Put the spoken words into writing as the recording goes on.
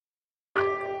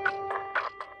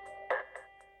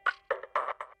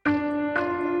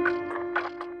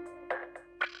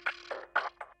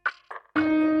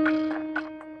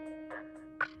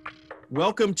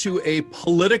Welcome to a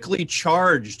politically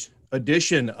charged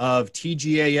edition of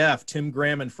TGAF, Tim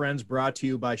Graham and Friends, brought to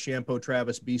you by Shampo,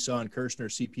 Travis, Besaw, and Kirshner,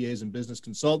 CPAs and business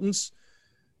consultants.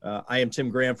 I am Tim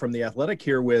Graham from The Athletic,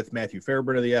 here with Matthew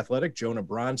Fairburn of The Athletic, Jonah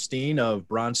Bronstein of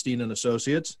Bronstein and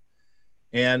Associates,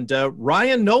 and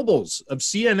Ryan Nobles of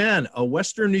CNN, a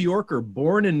Western New Yorker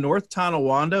born in North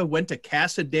Tonawanda, went to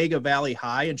Cassadaga Valley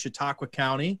High in Chautauqua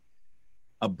County,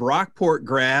 a Brockport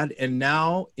grad, and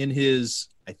now in his,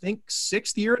 I think,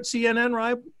 6th year at CNN,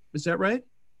 Ryan? Is that right?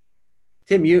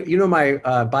 Tim, you know my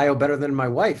bio better than my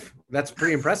wife. That's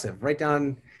pretty impressive. Right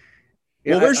down.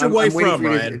 Well, where's your wife from,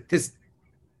 Ryan?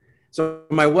 So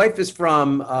my wife is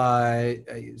from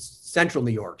Central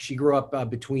New York. She grew up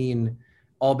between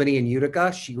Albany and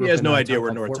Utica. She has no idea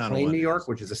where North Tonawanda is. New York,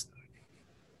 which is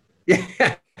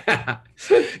yeah.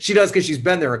 She does because she's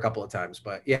been there a couple of times.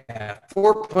 But yeah,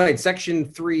 Fort Plain, Section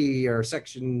 3 or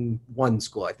Section 1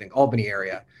 school, I think, Albany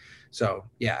area. So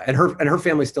yeah, and her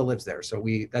family still lives there. So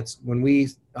that's when we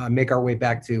make our way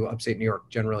back to upstate New York.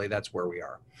 Generally, that's where we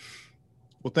are.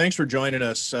 Well, thanks for joining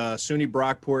us. SUNY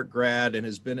Brockport grad and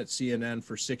has been at CNN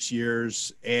for 6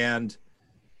 years. And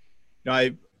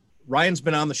Ryan's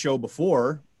been on the show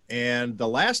before, and the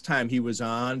last time he was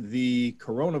on, the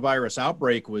coronavirus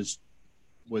outbreak was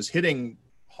hitting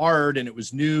hard, and it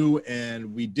was new,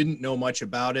 and we didn't know much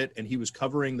about it. And he was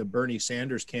covering the Bernie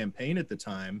Sanders campaign at the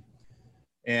time.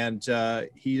 And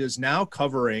he is now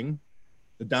covering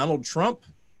the Donald Trump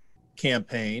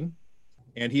campaign,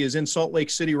 and he is in Salt Lake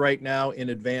City right now in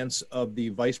advance of the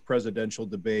vice presidential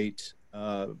debate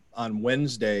on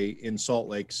Wednesday in Salt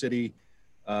Lake City.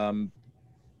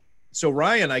 So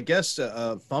Ryan, I guess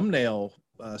a thumbnail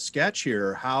sketch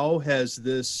here. How has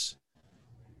this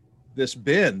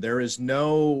been? There's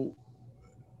no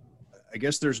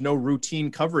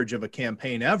routine coverage of a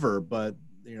campaign ever, but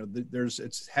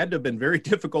it's had to have been very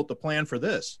difficult to plan for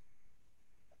this.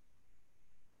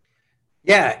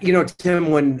 Yeah, Tim,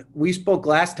 when we spoke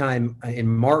last time in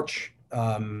March,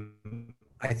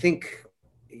 I think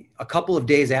a couple of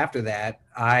days after that,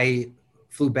 I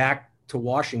flew back to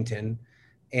Washington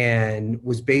and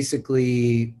was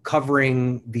basically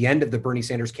covering the end of the Bernie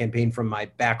Sanders campaign from my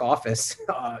back office,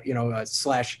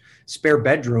 slash spare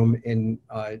bedroom in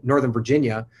Northern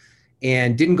Virginia,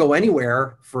 and didn't go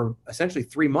anywhere for essentially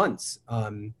 3 months.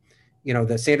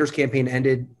 The Sanders campaign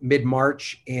ended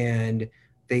mid-March, and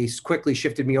they quickly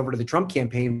shifted me over to the Trump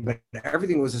campaign, but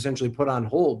everything was essentially put on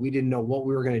hold. We didn't know what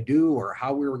we were going to do or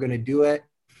how we were going to do it.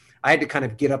 I had to kind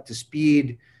of get up to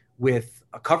speed with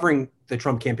covering the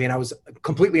Trump campaign. I was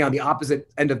completely on the opposite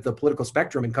end of the political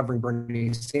spectrum and covering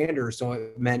Bernie Sanders. So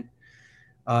it meant,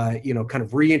 kind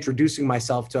of reintroducing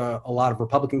myself to a lot of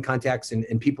Republican contacts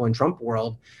and people in Trump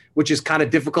world, which is kind of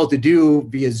difficult to do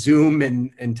via Zoom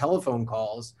and telephone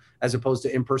calls as opposed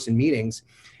to in-person meetings.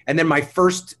 And then my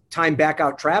first time back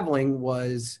out traveling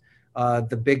was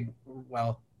the big,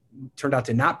 turned out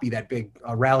to not be that big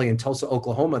rally in Tulsa,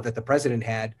 Oklahoma that the president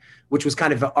had, which was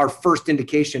kind of our first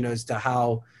indication as to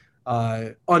how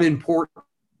unimportant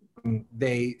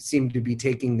they seem to be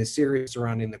taking the serious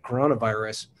surrounding the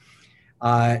coronavirus.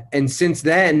 And since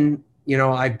then,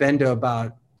 I've been to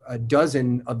about a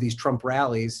dozen of these Trump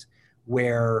rallies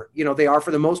where, they are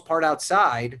for the most part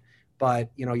outside, but,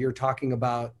 you're talking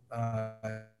about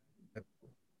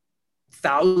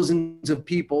thousands of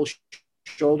people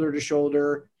shoulder to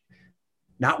shoulder,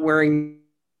 not wearing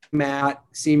masks,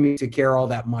 seeming to care all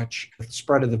that much with the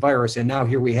spread of the virus. And now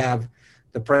here we have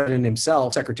the president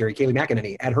himself, Secretary Kayleigh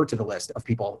McEnany, add her to the list of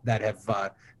people that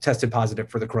have tested positive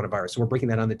for the coronavirus. So we're breaking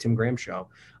that on the Tim Graham show.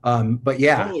 But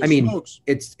yeah, holy smokes.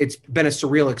 It's been a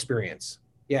surreal experience.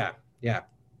 Yeah.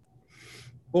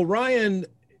 Well, Ryan,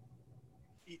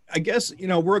 I guess,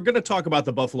 we're going to talk about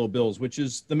the Buffalo Bills, which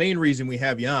is the main reason we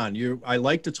have you on. I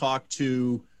like to talk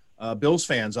to Bills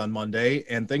fans on Monday,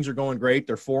 and things are going great.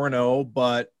 They're 4-0,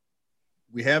 but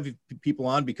we have people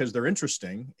on because they're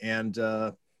interesting. And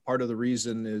part of the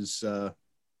reason is,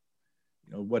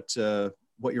 what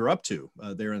you're up to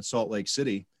there in Salt Lake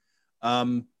City.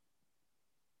 Did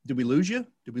we lose you?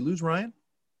 Did we lose Ryan?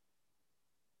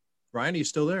 Ryan, are you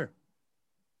still there?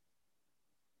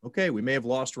 Okay, we may have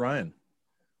lost Ryan.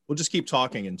 We'll just keep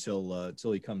talking until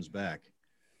he comes back.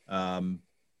 Well,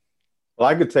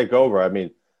 I could take over.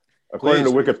 According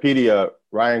to Wikipedia,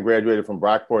 Ryan graduated from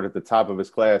Brockport at the top of his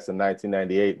class in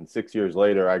 1998, and 6 years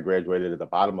later, I graduated at the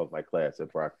bottom of my class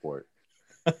at Brockport.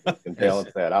 You can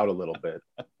balance that out a little bit.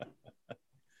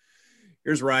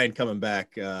 Here's Ryan coming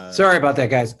back. Sorry about that,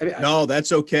 guys. No,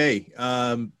 that's okay.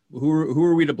 Who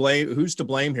are we to blame? Who's to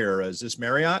blame here? Is this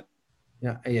Marriott?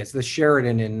 Yeah, it's the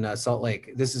Sheraton in Salt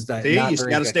Lake. This is the. See, you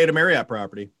got to stay at a Marriott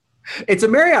property. It's a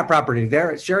Marriott property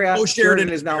there. Sheraton Sheridan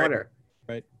is now right. under.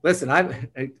 Right. Listen, I'm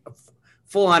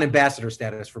full-on ambassador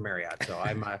status for Marriott, so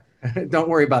I'm don't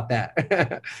worry about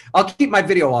that. I'll keep my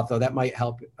video off though. That might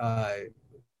help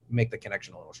make the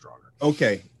connection a little stronger.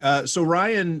 Okay, so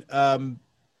Ryan,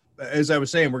 as I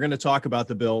was saying, we're going to talk about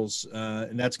the Bills,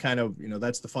 and that's kind of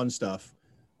that's the fun stuff.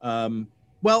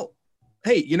 Well,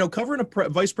 hey, covering a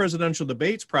vice presidential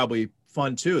debate's probably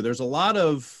fun too. There's a lot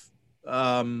of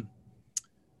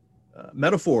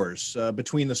metaphors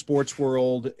between the sports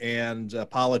world and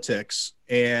politics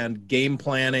and game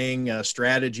planning,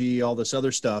 strategy, all this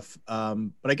other stuff.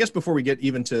 But I guess before we get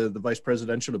even to the vice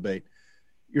presidential debate,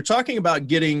 you're talking about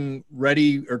getting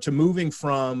ready or to moving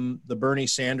from the Bernie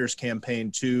Sanders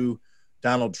campaign to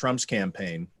Donald Trump's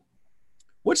campaign.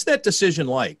 What's that decision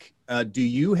like? Do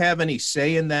you have any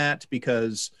say in that?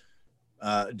 Because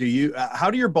how do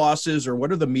your bosses, or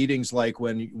what are the meetings like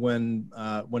when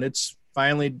it's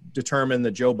finally determined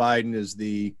that Joe Biden is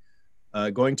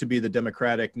going to be the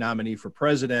Democratic nominee for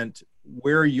president,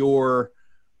 where your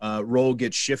role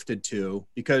gets shifted to,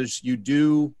 because you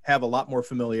do have a lot more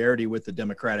familiarity with the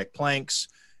Democratic planks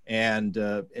and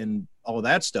all of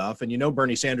that stuff. And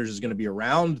Bernie Sanders is going to be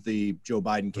around the Joe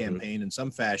Biden campaign in some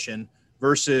fashion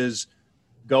versus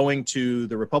going to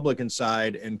the Republican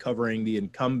side and covering the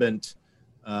incumbent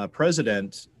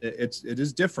president. It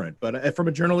is different, but from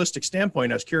a journalistic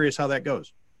standpoint, I was curious how that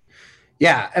goes.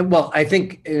 Yeah, and well, I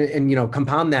think, and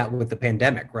compound that with the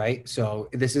pandemic, right? So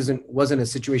this wasn't a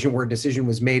situation where a decision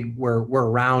was made where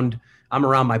I'm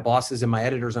around my bosses and my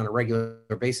editors on a regular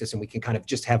basis, and we can kind of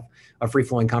just have a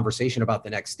free-flowing conversation about the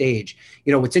next stage.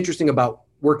 What's interesting about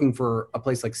working for a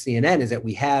place like CNN is that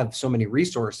we have so many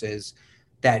resources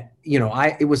that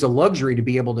it was a luxury to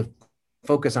be able to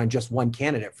focus on just one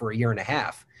candidate for a year and a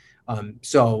half.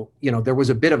 So there was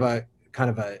a bit of a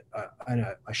kind of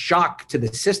a shock to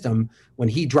the system when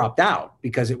he dropped out,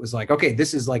 because it was like, okay,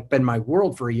 this has like been my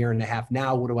world for a year and a half.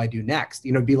 Now, what do I do next?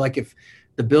 It'd be like if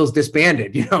the Bills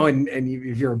disbanded, and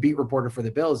if you're a beat reporter for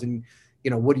the Bills, and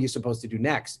what are you supposed to do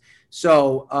next?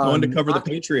 So going to cover the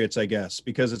Patriots, I guess,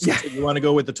 because you want to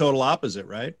go with the total opposite,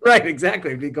 right? Right,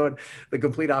 exactly. Be going the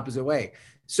complete opposite way.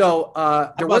 So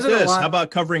there wasn't a lot. How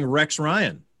about covering Rex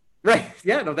Ryan? Right.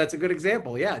 Yeah, no, that's a good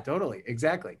example. Yeah, totally.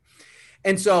 Exactly.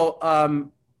 And so,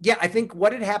 I think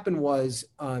what had happened was,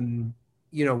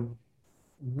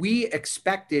 we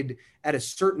expected at a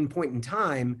certain point in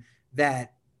time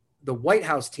that the White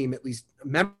House team, at least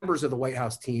members of the White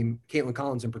House team, Caitlin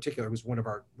Collins in particular, who's one of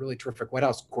our really terrific White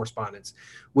House correspondents,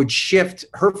 would shift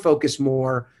her focus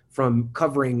more from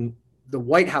covering the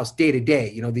White House day to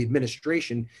day, the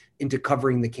administration, into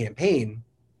covering the campaign.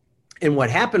 And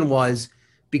what happened was,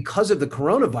 because of the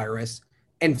coronavirus,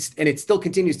 and it still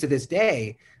continues to this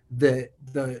day, the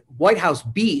White House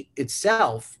beat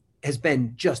itself has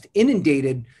been just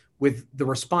inundated with the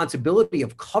responsibility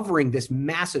of covering this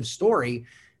massive story,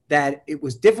 that it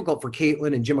was difficult for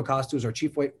Caitlin and Jim Acosta, who's our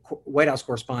chief White House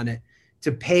correspondent,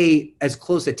 to pay as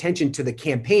close attention to the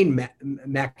campaign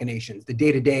machinations, the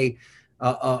day-to-day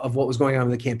of what was going on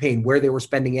in the campaign, where they were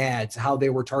spending ads, how they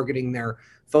were targeting their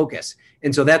focus.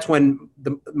 And so that's when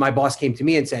my boss came to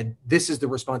me and said, this is the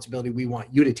responsibility we want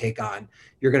you to take on.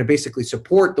 You're going to basically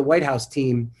support the White House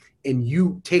team, and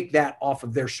you take that off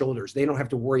of their shoulders. They don't have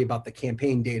to worry about the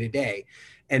campaign day to day.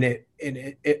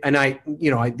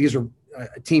 These are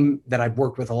a team that I've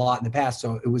worked with a lot in the past.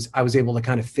 So I was able to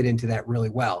kind of fit into that really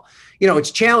well.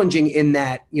 It's challenging in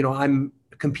that, I'm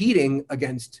competing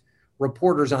against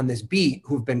reporters on this beat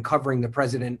who've been covering the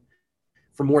president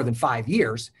for more than 5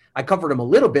 years. I covered him a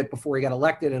little bit before he got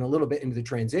elected and a little bit into the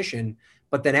transition.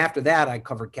 But then after that, I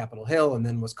covered Capitol Hill and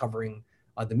then was covering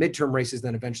the midterm races,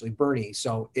 then eventually Bernie.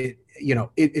 So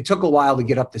it took a while to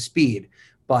get up to speed,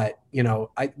 but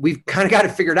we've kind of got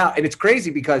it figured out. And it's crazy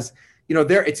because,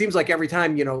 it seems like every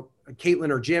time,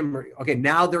 Caitlin or Jim,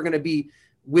 now they're going to be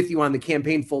with you on the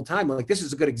campaign full time. Like, this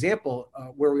is a good example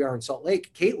where we are in Salt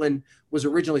Lake. Caitlin was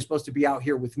originally supposed to be out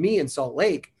here with me in Salt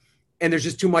Lake, and there's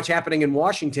just too much happening in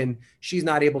Washington. She's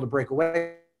not able to break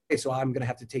away. So I'm going to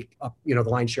have to take up, the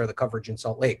lion's share of the coverage in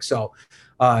Salt Lake. So,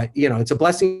 it's a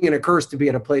blessing and a curse to be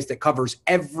at a place that covers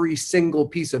every single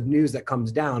piece of news that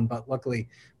comes down. But luckily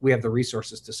we have the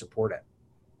resources to support it.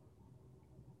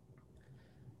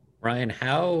 Ryan,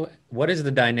 what is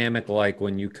the dynamic like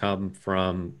when you come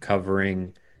from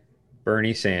covering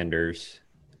Bernie Sanders,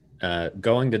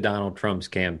 going to Donald Trump's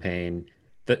campaign?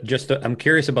 I'm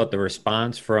curious about the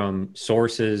response from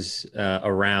sources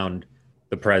around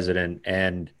the president.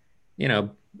 And,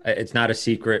 it's not a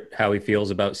secret how he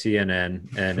feels about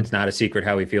CNN, and it's not a secret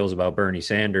how he feels about Bernie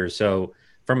Sanders. So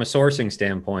from a sourcing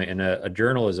standpoint and a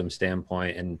journalism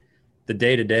standpoint, and the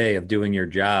day-to-day of doing your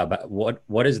job,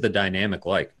 what is the dynamic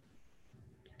like?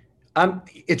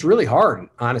 It's really hard,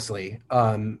 honestly.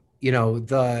 I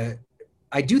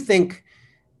do think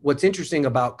what's interesting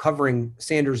about covering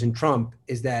Sanders and Trump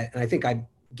is that, and I think I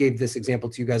gave this example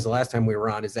to you guys the last time we were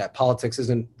on, is that politics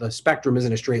the spectrum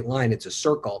isn't a straight line, it's a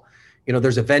circle.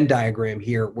 There's a Venn diagram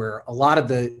here where a lot of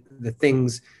the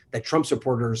things that Trump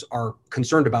supporters are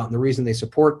concerned about and the reason they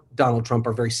support Donald Trump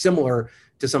are very similar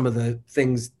to some of the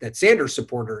things that Sanders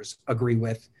supporters agree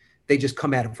with. They just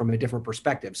come at it from a different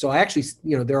perspective. So I actually,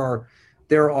 there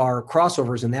are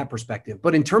crossovers in that perspective.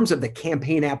 But in terms of the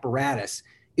campaign apparatus,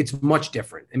 it's much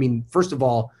different. I mean, first of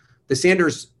all,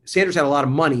 Sanders had a lot of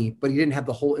money, but he didn't have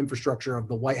the whole infrastructure of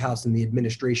the White House and the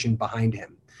administration behind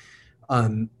him.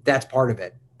 That's part of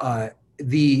it.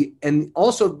 And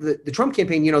also the Trump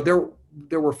campaign,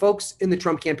 there were folks in the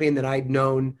Trump campaign that I'd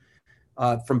known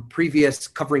from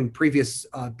covering previous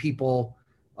people,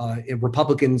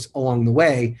 Republicans along the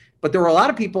way. But there were a lot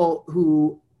of people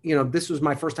who, this was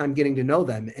my first time getting to know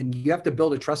them. And you have to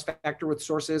build a trust factor with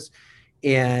sources.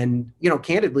 And,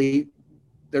 candidly,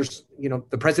 there's,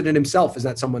 the president himself is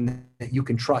not someone that you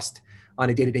can trust on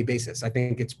a day-to-day basis. I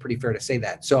think it's pretty fair to say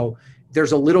that. So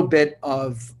there's a little bit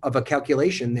of a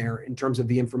calculation there in terms of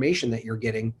the information that you're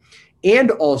getting. And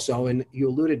also, and you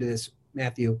alluded to this,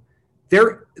 Matthew,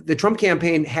 the Trump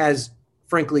campaign has,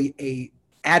 frankly, a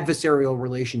adversarial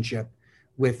relationship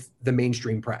with the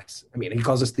mainstream press. I mean, he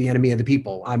calls us the enemy of the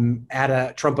people. I'm at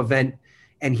a Trump event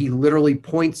and he literally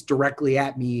points directly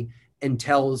at me and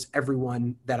tells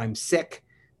everyone that I'm sick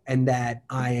and that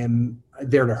I am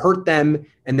there to hurt them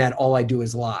and that all I do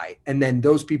is lie. And then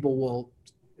those people will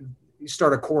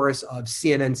start a chorus of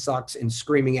CNN sucks and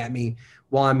screaming at me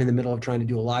while I'm in the middle of trying to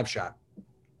do a live shot.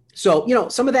 So,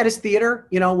 some of that is theater.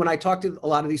 When I talk to a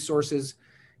lot of these sources,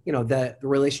 the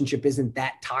relationship isn't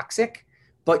that toxic,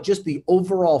 but just the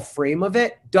overall frame of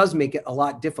it does make it a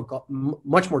lot difficult,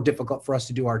 much more difficult for us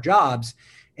to do our jobs.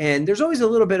 And there's always a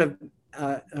little bit of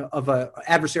a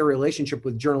adversarial relationship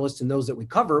with journalists and those that we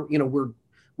cover.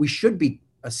 We should be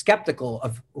skeptical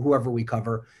of whoever we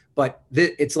cover, but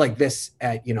it's like this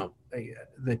at,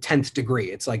 the 10th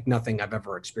degree. It's like nothing I've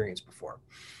ever experienced before.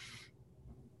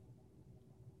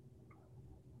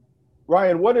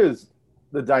 Ryan, what has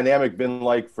the dynamic been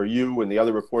like for you and the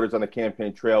other reporters on the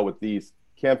campaign trail with these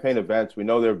campaign events? We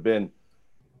know there have been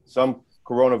some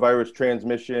coronavirus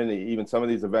transmission. Even some of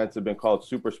these events have been called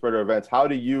super spreader events. How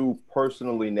do you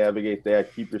personally navigate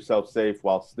that, keep yourself safe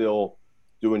while still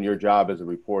doing your job as a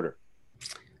reporter?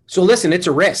 So listen, it's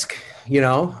a risk,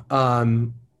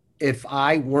 if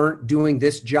I weren't doing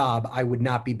this job, I would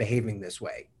not be behaving this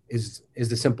way is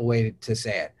the simple way to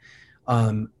say it.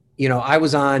 I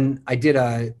did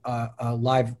a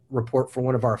live report for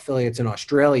one of our affiliates in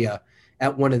Australia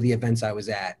at one of the events I was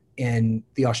at. And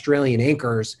the Australian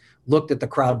anchors looked at the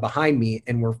crowd behind me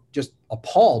and were just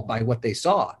appalled by what they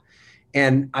saw.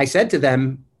 And I said to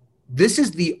them, this is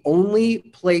the only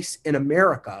place in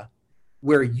America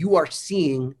where you are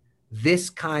seeing this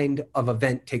kind of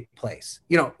event take place.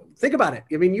 Think about it.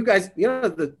 I mean, you guys,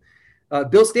 the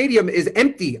Bill Stadium is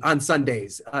empty on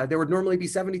Sundays. There would normally be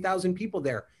 70,000 people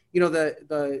there.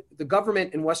 The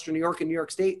government in Western New York and New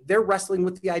York State, they're wrestling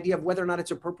with the idea of whether or not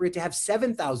it's appropriate to have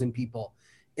 7,000 people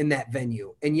in that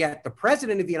venue. And yet the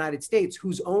president of the United States,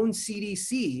 whose own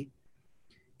CDC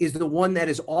is the one that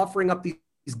is offering up these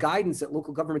guidance that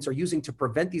local governments are using to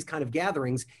prevent these kind of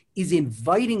gatherings, is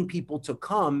inviting people to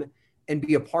come and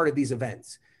be a part of these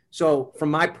events. So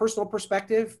from my personal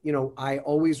perspective, I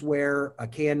always wear a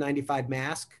KN95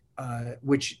 mask,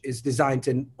 which is designed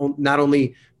to not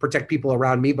only protect people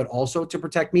around me, but also to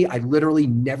protect me. I literally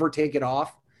never take it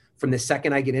off from the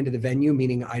second I get into the venue,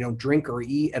 meaning I don't drink or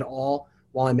eat at all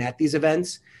while I'm at these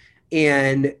events.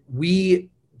 And the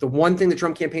one thing the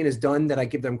Trump campaign has done that I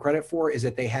give them credit for is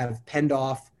that they have penned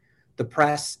off the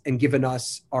press and given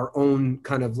us our own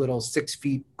kind of little 6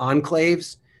 feet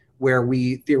enclaves where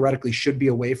we theoretically should be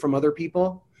away from other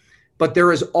people. But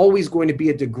there is always going to be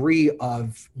a degree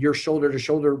of you're shoulder to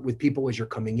shoulder with people as you're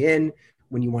coming in,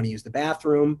 when you want to use the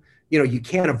bathroom. You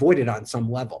can't avoid it on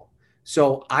some level.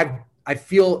 So I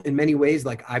feel in many ways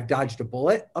like I've dodged a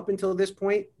bullet up until this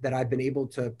point, that I've been able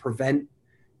to prevent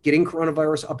getting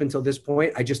coronavirus up until this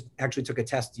point. I just actually took a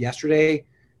test yesterday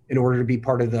in order to be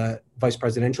part of the vice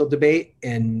presidential debate.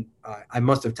 And I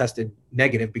must have tested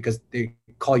negative because they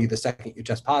call you the second you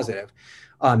test positive.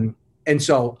 And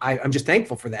so I'm just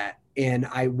thankful for that. And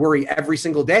I worry every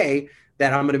single day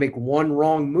that I'm going to make one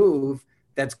wrong move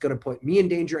that's going to put me in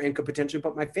danger and could potentially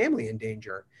put my family in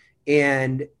danger.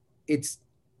 And it's,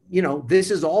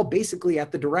 this is all basically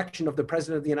at the direction of the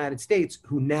president of the United States,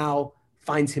 who now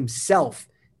finds himself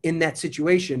in that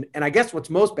situation. And I guess what's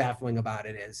most baffling about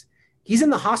it is he's in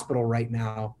the hospital right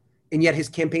now, and yet his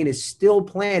campaign is still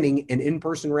planning an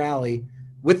in-person rally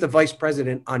with the vice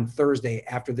president on Thursday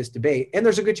after this debate. And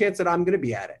there's a good chance that I'm going to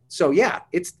be at it. So yeah,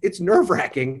 it's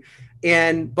nerve-wracking.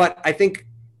 But I think,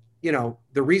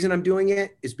 the reason I'm doing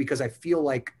it is because I feel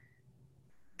like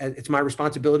it's my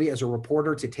responsibility as a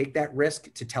reporter to take that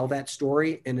risk, to tell that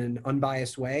story in an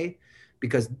unbiased way,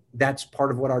 because that's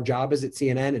part of what our job is at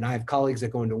CNN. And I have colleagues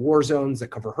that go into war zones, that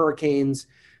cover hurricanes,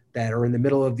 that are in the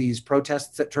middle of these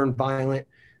protests that turn violent.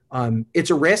 It's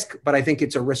a risk, but I think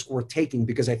it's a risk worth taking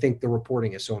because I think the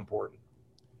reporting is so important.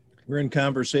 We're in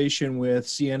conversation with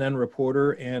CNN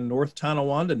reporter and North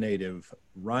Tonawanda native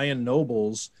Ryan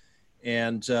Nobles.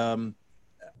 And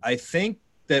I think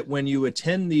that when you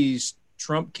attend these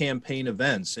Trump campaign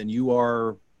events and you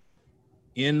are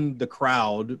in the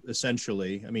crowd,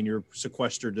 essentially, I mean, you're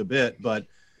sequestered a bit, but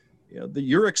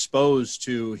you're exposed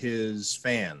to his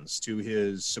fans, to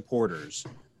his supporters.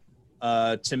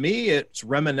 To me, it's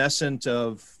reminiscent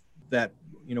of that,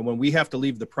 when we have to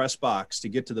leave the press box to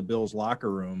get to the Bills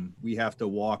locker room, we have to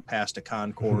walk past a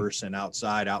concourse and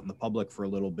outside out in the public for a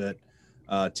little bit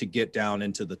to get down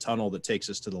into the tunnel that takes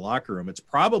us to the locker room. It's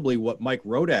probably what Mike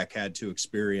Rodak had to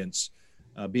experience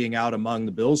being out among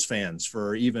the Bills fans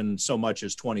for even so much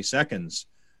as 20 seconds,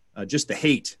 just the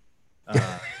hate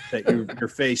that you're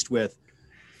faced with.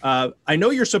 I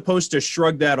know you're supposed to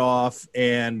shrug that off.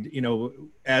 And,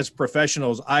 as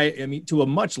professionals, I mean, to a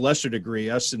much lesser degree,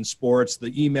 us in sports,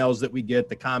 the emails that we get,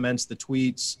 the comments, the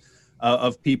tweets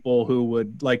of people who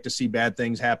would like to see bad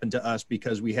things happen to us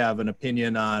because we have an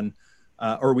opinion on,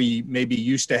 or we maybe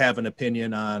used to have an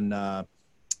opinion on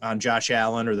Josh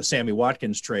Allen or the Sammy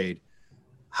Watkins trade.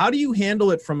 How do you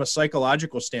handle it from a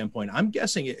psychological standpoint? I'm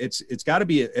guessing it's got to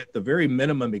be at the very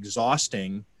minimum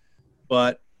exhausting,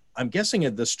 but I'm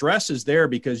guessing the stress is there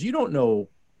because you don't know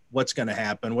what's going to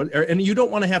happen, and you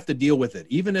don't want to have to deal with it,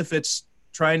 even if it's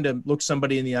trying to look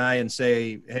somebody in the eye and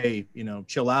say, hey,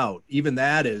 chill out. Even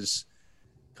that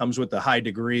comes with a high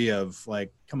degree of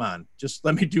like, come on, just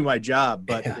let me do my job.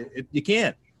 But you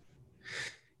can't.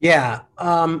 Yeah.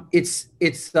 I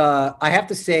have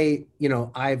to say,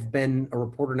 I've been a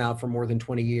reporter now for more than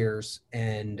 20 years,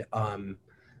 and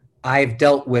I've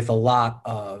dealt with a lot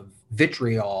of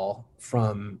vitriol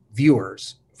from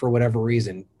viewers for whatever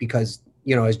reason, because,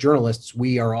 as journalists,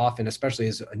 we are often, especially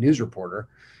as a news reporter,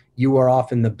 you are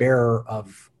often the bearer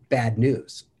of bad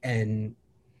news. And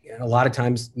a lot of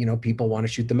times, people want to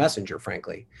shoot the messenger,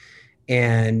 frankly.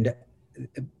 And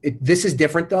this is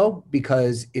different though,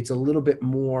 because it's a little bit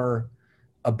more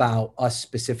about us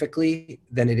specifically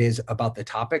than it is about the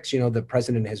topics. The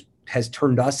president has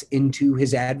turned us into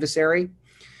his adversary.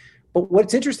 But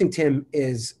what's interesting, Tim,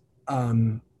 is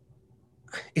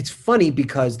it's funny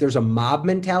because there's a mob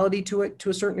mentality to it to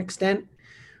a certain extent,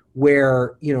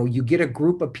 where, you get a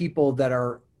group of people that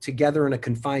are together in a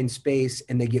confined space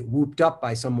and they get whooped up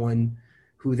by someone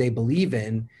who they believe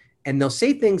in. And they'll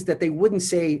say things that they wouldn't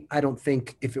say, I don't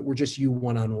think, if it were just you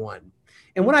one-on-one.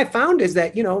 And what I found is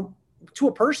that, to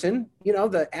a person,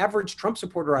 the average Trump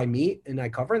supporter I meet and I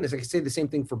cover, and I say the same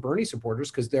thing for Bernie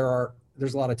supporters, because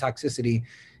there's a lot of toxicity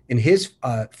in his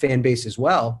fan base as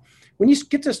well. When you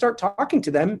get to start talking to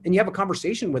them and you have a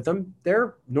conversation with them,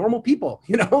 they're normal people.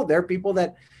 They're people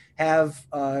that have,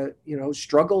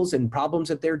 struggles and problems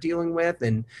that they're dealing with.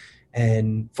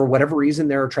 And for whatever reason,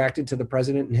 they're attracted to the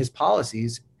president and his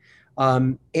policies.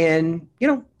 And,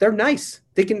 they're nice.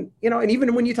 They can, and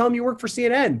even when you tell them you work for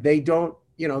CNN, they don't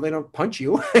punch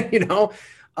you,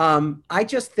 I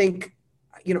just think,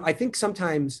 I think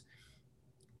sometimes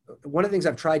one of the things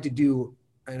I've tried to do,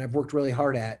 and I've worked really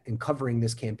hard at in covering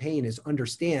this campaign, is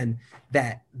understand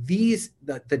that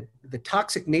the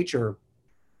toxic nature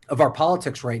of our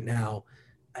politics right now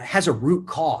has a root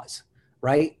cause,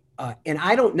 right? And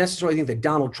I don't necessarily think that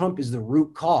Donald Trump is the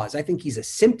root cause. I think he's a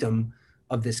symptom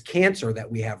of this cancer that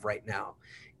we have right now.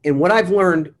 And what I've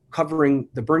learned covering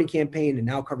the Bernie campaign and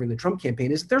now covering the Trump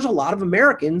campaign is that there's a lot of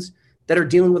Americans that are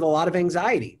dealing with a lot of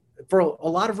anxiety for a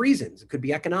lot of reasons. It could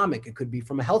be economic. It could be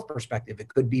from a health perspective. It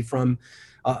could be from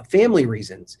family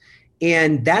reasons.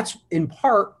 And that's in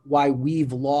part why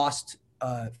we've lost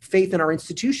faith in our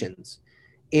institutions.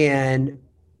 And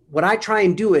what I try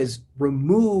and do is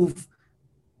remove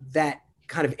that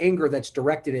kind of anger that's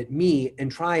directed at me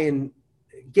and try and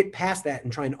get past that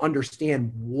and try and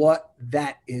understand what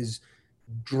that is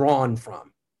drawn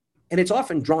from. And it's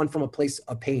often drawn from a place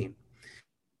of pain.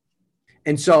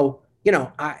 And so,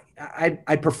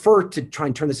 I prefer to try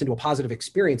and turn this into a positive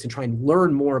experience and try and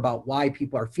learn more about why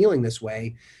people are feeling this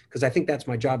way, because I think that's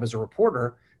my job as a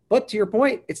reporter, But to your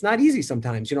point, it's not easy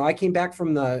sometimes. I came back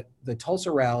from the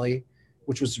Tulsa rally,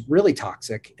 which was really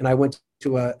toxic, and I went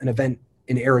to an event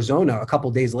in Arizona a couple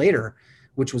of days later,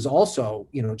 which was also,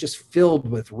 just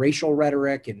filled with racial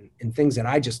rhetoric and things that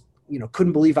I just,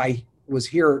 couldn't believe I was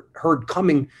heard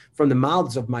coming from the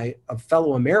mouths of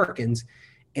fellow Americans.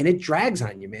 And it drags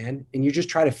on you, man. And you just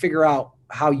try to figure out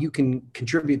how you can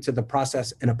contribute to the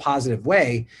process in a positive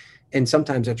way. And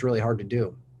sometimes that's really hard to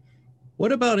do.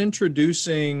 What about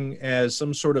introducing as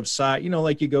some sort of side,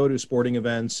 like you go to sporting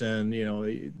events and,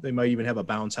 they might even have a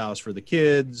bounce house for the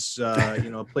kids,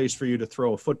 a place for you to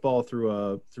throw a football through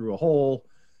a hole,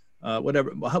 whatever.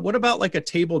 What about like a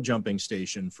table jumping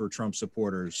station for Trump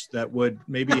supporters that would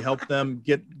maybe help them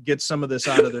get some of this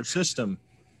out of their system?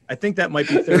 I think that might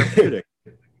be therapeutic.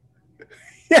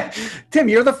 Yeah, Tim,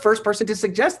 you're the first person to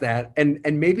suggest that, and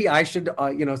maybe I should,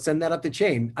 send that up the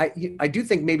chain. I do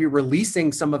think maybe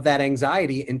releasing some of that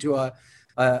anxiety into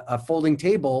a folding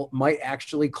table might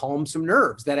actually calm some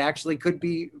nerves. That actually could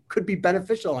be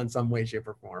beneficial in some way, shape,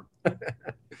 or form.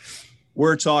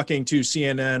 We're talking to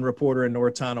CNN reporter and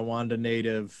North Tonawanda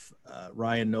native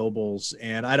Ryan Nobles,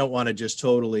 and I don't want to just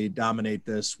totally dominate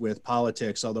this with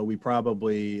politics, although we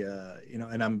probably,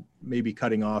 and I'm maybe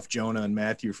cutting off Jonah and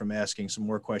Matthew from asking some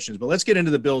more questions. But let's get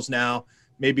into the Bills now.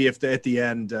 Maybe at the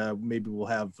end, maybe we'll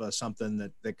have something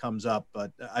that comes up.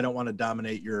 But I don't want to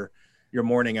dominate your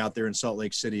morning out there in Salt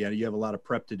Lake City. You have a lot of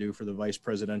prep to do for the vice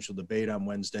presidential debate on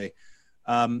Wednesday.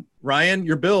 Ryan,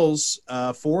 your Bills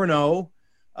 4-0.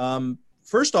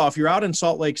 First off, you're out in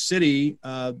Salt Lake City.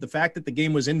 The fact that the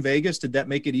game was in Vegas, did that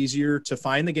make it easier to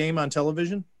find the game on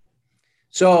television?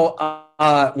 So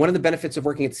one of the benefits of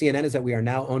working at CNN is that we are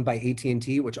now owned by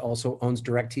AT&T, which also owns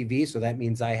DirecTV. So that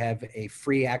means I have a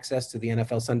free access to the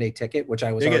NFL Sunday Ticket, which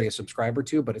I was already a subscriber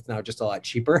to, but it's now just a lot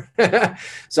cheaper.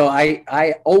 So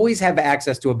I always have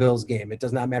access to a Bills game. It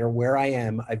does not matter where I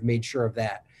am. I've made sure of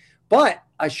that. But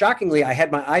shockingly, I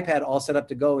had my iPad all set up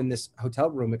to go in this hotel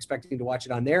room, expecting to watch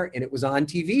it on there, and it was on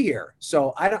TV here.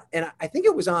 So I think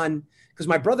it was on because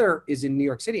my brother is in New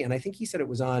York City, and I think he said it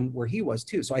was on where he was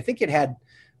too. So I think it had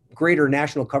greater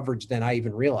national coverage than I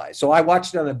even realized. So I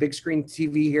watched it on a big screen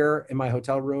TV here in my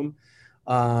hotel room,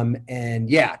 and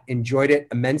yeah, enjoyed it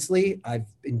immensely. I've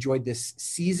enjoyed this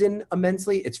season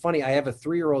immensely. It's funny, I have a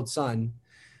 3-year-old son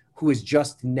who is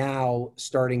just now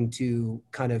starting to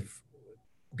kind of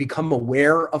become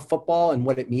aware of football and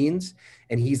what it means.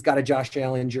 And he's got a Josh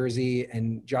Allen jersey,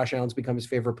 and Josh Allen's become his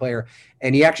favorite player.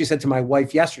 And he actually said to my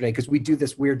wife yesterday, because we do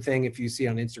this weird thing, if you see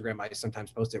on Instagram, I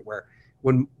sometimes post it, where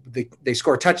when they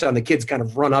score a touchdown, the kids kind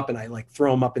of run up and I like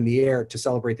throw them up in the air to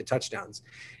celebrate the touchdowns.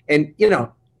 And,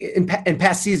 in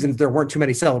past seasons, there weren't too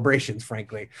many celebrations,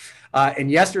 frankly. And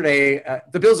yesterday,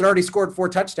 the Bills had already scored 4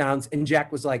 touchdowns. And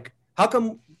Jack was like, how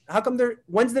come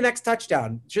when's the next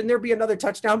touchdown? Shouldn't there be another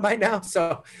touchdown by now?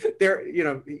 So there,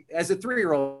 as a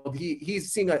 3-year-old, he's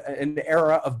seeing an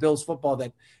era of Bills football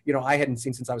that, I hadn't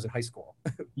seen since I was in high school.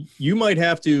 You might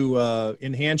have to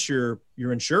enhance your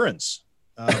insurance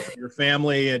for your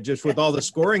family, and just with all the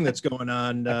scoring that's going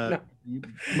on,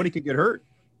 somebody could get hurt.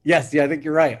 Yes. Yeah, I think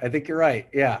you're right.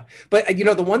 Yeah. But,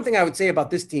 the one thing I would say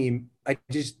about this team,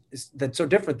 that's so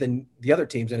different than the other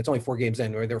teams, and it's only 4 games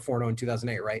in, where they're 4-0 in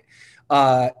 2008, right?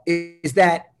 Is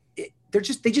that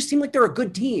they just seem like they're a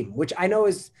good team, which I know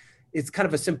is kind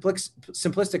of a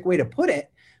simplistic way to put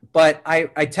it. But I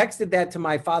texted that to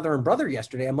my father and brother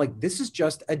yesterday. I'm like, this is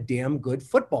just a damn good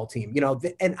football team,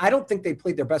 and I don't think they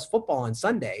played their best football on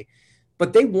Sunday,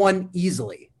 but they won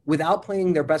easily without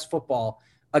playing their best football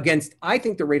against, I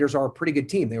think the Raiders are a pretty good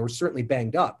team. They were certainly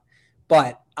banged up,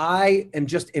 but I am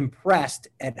just impressed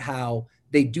at how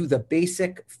they do the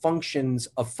basic functions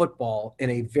of football in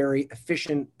a very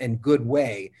efficient and good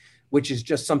way, which is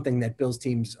just something that Bills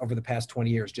teams over the past 20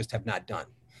 years just have not done.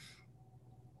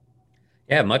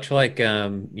 Yeah, much like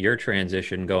your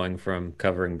transition going from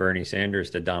covering Bernie Sanders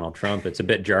to Donald Trump, it's a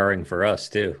bit jarring for us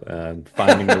too,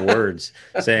 finding the words,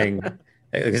 saying,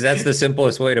 because that's the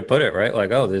simplest way to put it, right?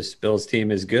 Like, oh, this Bills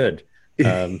team is good.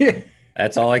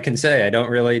 That's all I can say. I don't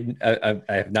really, I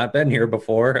have not been here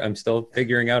before. I'm still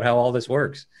figuring out how all this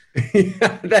works. I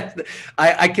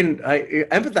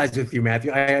empathize with you,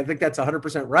 Matthew. I think that's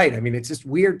 100% right. I mean, it's just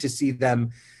weird to see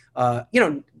them,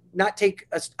 not take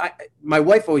my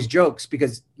wife always jokes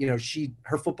because,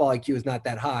 her football IQ is not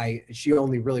that high. She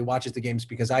only really watches the games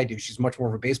because I do. She's much more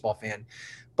of a baseball fan,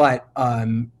 but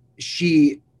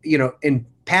she, in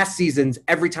past seasons,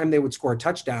 every time they would score a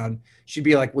touchdown, she'd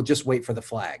be like, well, just wait for the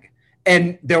flag.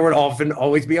 And there would often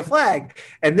always be a flag.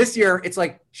 And this year it's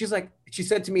like, she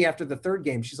said to me after the 3rd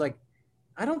game, she's like,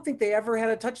 I don't think they ever had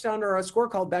a touchdown or a score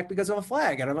called back because of a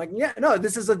flag. And I'm like, yeah, no,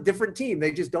 this is a different team.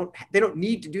 They don't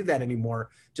need to do that anymore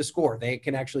to score. They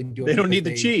can actually do it. They don't need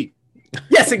to cheat.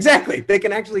 Yes, exactly. They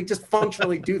can actually just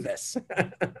functionally do this.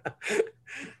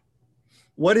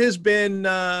 What has been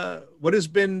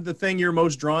the thing you're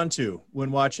most drawn to when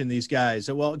watching these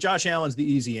guys? Well, Josh Allen's the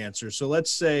easy answer. So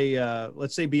let's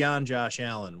say beyond Josh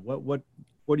Allen, what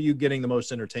are you getting the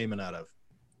most entertainment out of?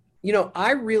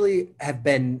 I really have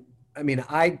been. I mean,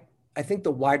 I think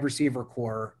the wide receiver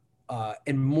core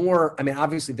and more. I mean,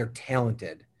 obviously they're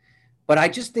talented, but I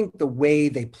just think the way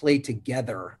they play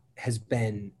together has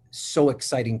been so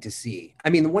exciting to see. I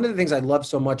mean, one of the things I love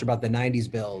so much about the '90s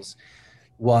Bills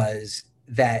was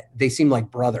that they seemed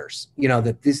like brothers.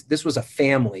 That this was a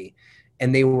family,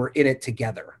 and they were in it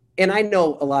together. And I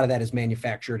know a lot of that is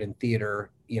manufactured in theater,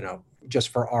 just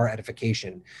for our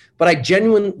edification. But I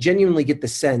genuinely get the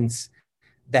sense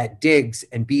that Diggs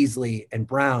and Beasley and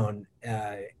Brown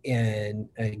and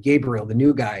Gabriel, the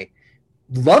new guy,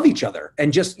 love each other.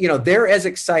 And just, they're as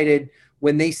excited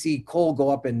when they see Cole go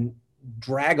up and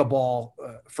drag a ball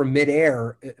from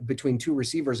midair between two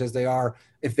receivers as they are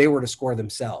if they were to score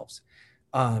themselves.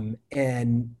 And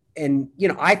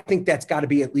I think that's got to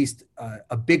be at least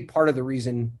a big part of the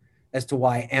reason as to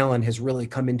why Allen has really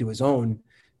come into his own,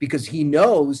 because he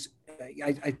knows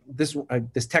this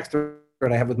text thread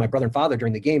I have with my brother and father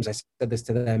during the games, I said this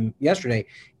to them yesterday.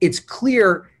 It's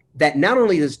clear that not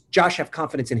only does Josh have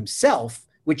confidence in himself,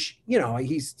 which,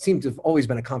 he seems to have always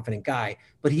been a confident guy,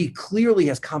 but he clearly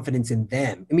has confidence in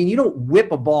them. I mean, you don't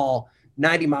whip a ball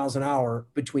 90 miles an hour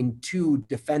between two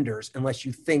defenders unless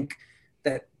you think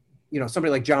that,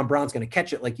 somebody like John Brown's going to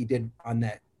catch it like he did on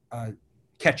that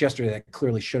catch yesterday that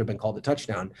clearly should have been called a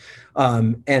touchdown.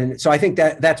 And so I think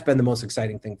that's been the most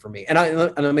exciting thing for me. And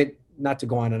I mean, not to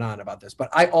go on and on about this, but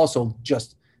I also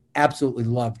just absolutely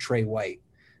love Trey White.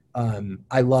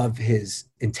 I love his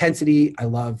intensity. I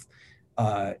love,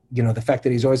 the fact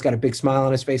that he's always got a big smile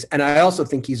on his face. And I also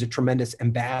think he's a tremendous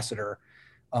ambassador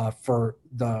for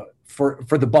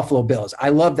the Buffalo Bills. I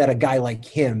love that a guy like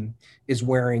him is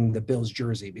wearing the Bills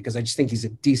jersey, because I just think he's a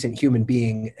decent human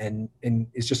being and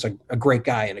is just a great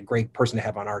guy and a great person to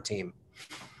have on our team.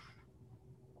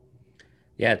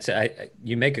 Yeah,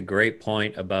 you make a great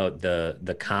point about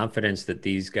the confidence that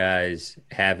these guys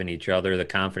have in each other, the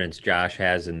confidence Josh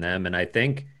has in them. And I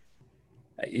think,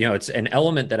 it's an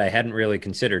element that I hadn't really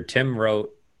considered. Tim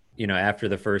wrote, after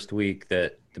the first week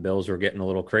that the Bills were getting a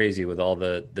little crazy with all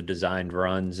the designed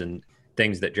runs and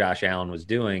things that Josh Allen was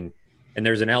doing. And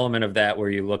there's an element of that where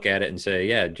you look at it and say,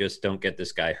 yeah, just don't get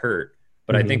this guy hurt.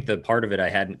 But I think the part of it I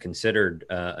hadn't considered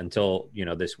until,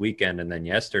 this weekend and then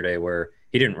yesterday, where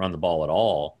he didn't run the ball at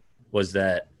all, was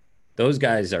that those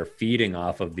guys are feeding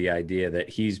off of the idea that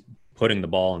he's putting the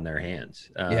ball in their hands,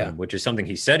 which is something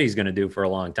he said he's going to do for a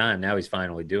long time. Now he's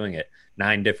finally doing it.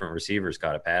 9 different receivers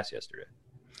caught a pass yesterday.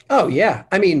 Oh, yeah.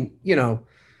 I mean, the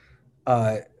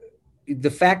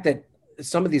fact that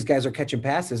some of these guys are catching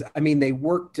passes, I mean, they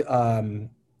worked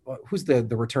who's the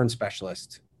return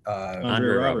specialist?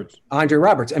 Andre Roberts. Andre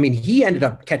Roberts. I mean, he ended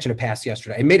up catching a pass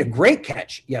yesterday and made a great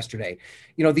catch yesterday.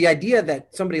 The idea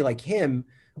that somebody like him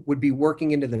would be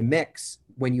working into the mix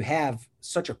when you have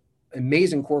such an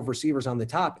amazing core of receivers on the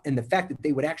top, and the fact that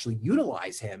they would actually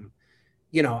utilize him,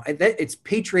 it's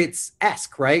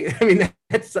Patriots-esque, right? I mean,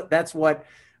 that's what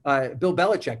Bill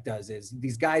Belichick does, is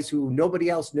these guys who nobody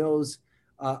else knows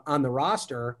on the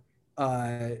roster,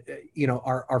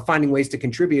 are finding ways to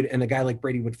contribute, and a guy like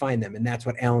Brady would find them. And that's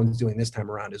what Allen's doing this time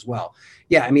around as well.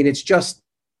 Yeah. I mean, it's just,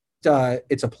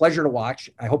 it's a pleasure to watch.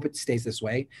 I hope it stays this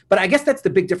way, but I guess that's the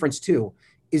big difference too,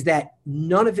 is that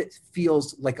none of it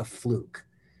feels like a fluke.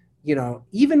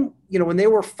 Even, when they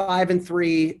were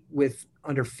 5-3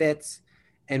 under Fitz,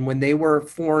 and when they were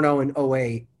 4-0 in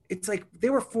 2008, it's like they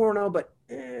were 4-0, but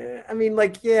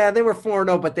they were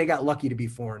 4-0, but they got lucky to be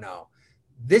 4-0.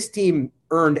 This team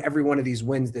earned every one of these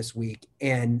wins this week,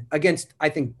 and against, I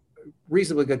think,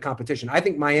 reasonably good competition. I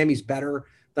think Miami's better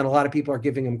than a lot of people are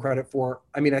giving them credit for.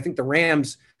 I mean, I think the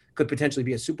Rams could potentially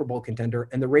be a Super Bowl contender,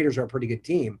 and the Raiders are a pretty good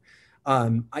team.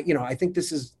 I think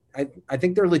I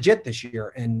think they're legit this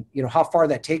year, and how far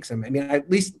that takes them. I mean, I at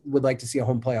least would like to see a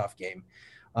home playoff game.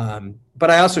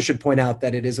 But I also should point out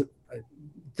that it is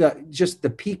just the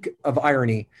peak of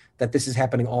irony that this is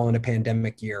happening all in a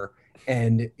pandemic year.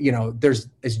 And, there's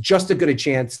just as good a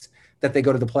chance that they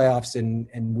go to the playoffs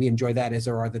and we enjoy that as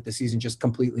there are that the season just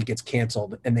completely gets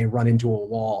canceled and they run into a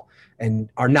wall and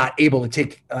are not able to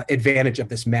take advantage of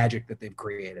this magic that they've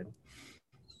created.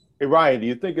 Hey, Ryan, do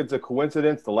you think it's a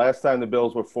coincidence the last time the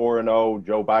Bills were 4-0,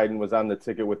 Joe Biden was on the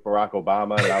ticket with Barack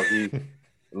Obama, and now he's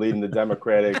leading the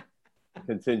Democratic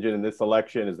contingent in this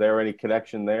election. Is there any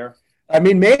connection there? I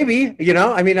mean, maybe,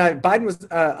 Biden was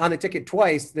on the ticket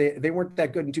twice. They weren't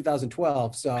that good in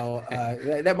 2012. So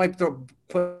that might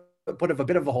put a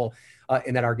bit of a hole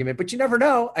in that argument, but you never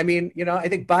know. I mean, I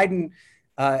think Biden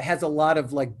has a lot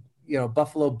of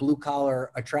Buffalo blue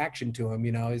collar attraction to him.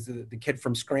 He's the kid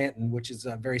from Scranton, which is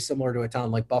very similar to a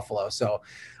town like Buffalo. So,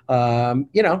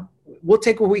 we'll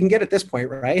take what we can get at this point,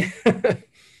 right?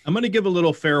 I'm going to give a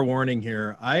little fair warning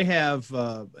here. I have,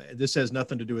 this has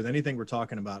nothing to do with anything we're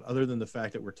talking about other than the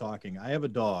fact that we're talking. I have a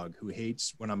dog who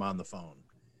hates when I'm on the phone,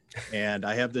 and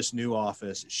I have this new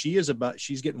office. She's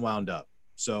getting wound up.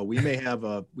 So we may have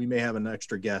an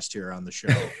extra guest here on the show.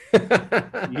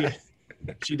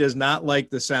 She does not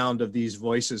like the sound of these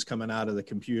voices coming out of the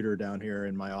computer down here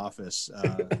in my office.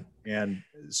 And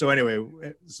so anyway,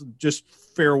 just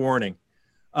fair warning.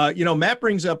 Matt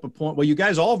brings up a point. Well, you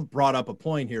guys all brought up a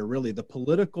point here, really, the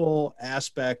political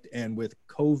aspect. And with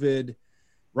COVID,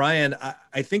 Ryan,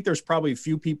 I think there's probably a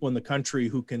few people in the country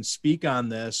who can speak on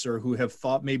this or who have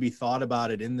thought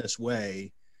about it in this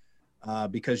way,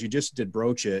 because you just did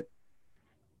broach it.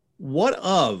 What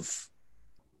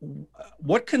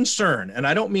concern, and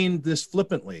I don't mean this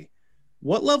flippantly,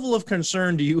 what level of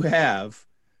concern do you have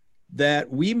that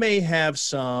we may have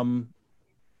some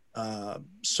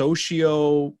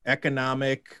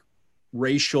socio-economic,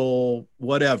 racial,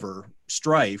 whatever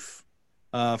strife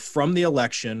from the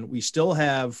election? We still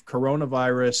have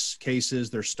coronavirus cases.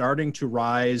 They're starting to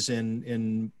rise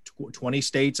in 20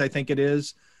 states, I think it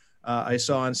is. I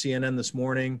saw on CNN this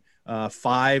morning,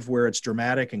 5 where it's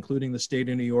dramatic, including the state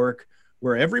of New York,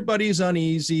 where everybody's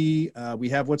uneasy. We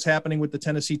have what's happening with the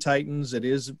Tennessee Titans. It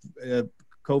is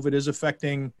COVID is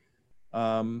affecting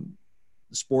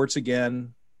sports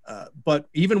again. But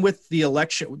even with the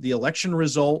election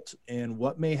result and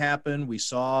what may happen, we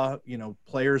saw,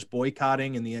 players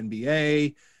boycotting in the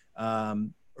NBA,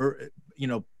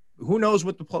 who knows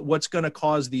what's going to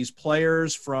cause these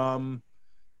players from,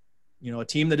 a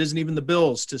team that isn't even the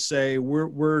Bills to say,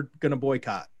 we're going to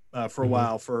boycott for a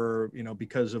while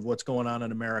because of what's going on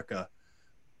in America.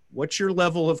 What's your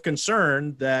level of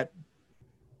concern that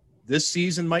this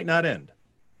season might not end?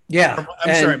 Yeah.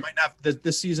 This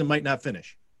season might not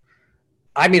finish.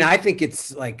 I mean, I think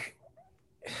it's like,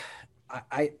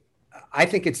 I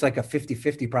think it's like a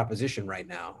 50-50 proposition right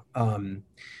now.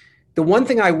 The one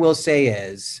thing I will say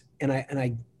is, and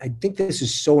I think this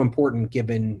is so important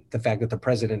given the fact that the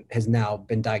president has now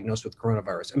been diagnosed with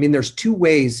coronavirus. I mean, there's 2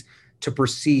 ways to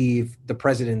perceive the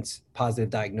president's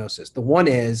positive diagnosis. The one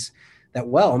is that,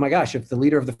 well, oh my gosh, if the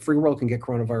leader of the free world can get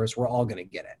coronavirus, we're all going to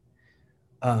get it.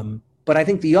 But I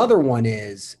think the other one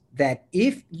is that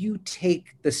if you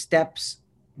take the steps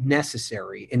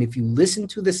necessary and if you listen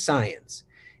to the science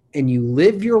and you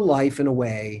live your life in a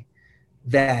way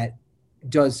that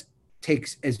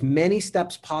takes as many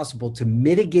steps possible to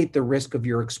mitigate the risk of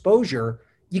your exposure,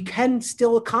 you can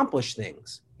still accomplish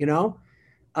things. And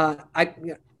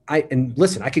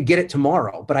listen, I could get it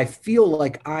tomorrow, but I feel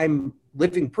like I'm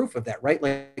living proof of that, right?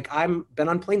 Like I've been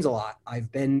on planes a lot.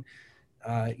 I've been,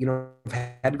 I've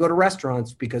had to go to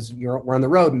restaurants because we're on the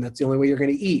road and that's the only way you're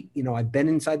going to eat. I've been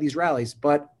inside these rallies,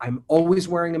 but I'm always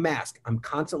wearing a mask. I'm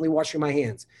constantly washing my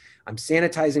hands. I'm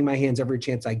sanitizing my hands every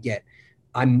chance I get.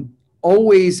 I'm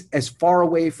always as far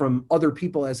away from other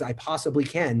people as I possibly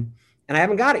can. And I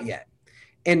haven't got it yet.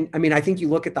 And I mean, I think you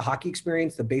look at the hockey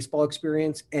experience, the baseball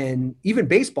experience, and even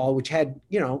baseball, which had,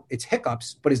 its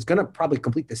hiccups, but is going to probably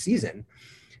complete the season.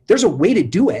 There's a way to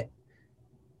do it.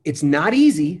 It's not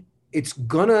easy.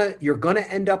 You're going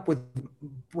to end up with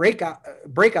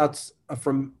breakouts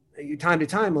from time to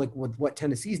time, like with what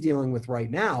Tennessee's dealing with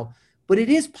right now, but it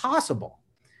is possible.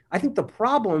 I think the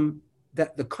problem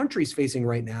that the country's facing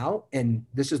right now, and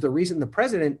this is the reason the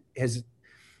president has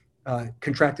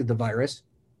contracted the virus,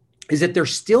 is that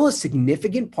there's still a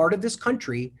significant part of this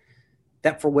country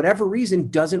that for whatever reason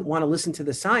doesn't want to listen to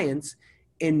the science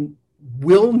and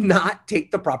will not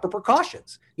take the proper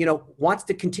precautions, wants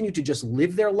to continue to just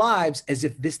live their lives as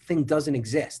if this thing doesn't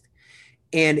exist.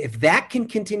 And if that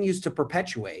continues to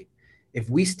perpetuate, if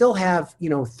we still have,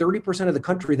 30% of the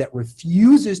country that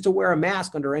refuses to wear a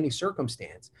mask under any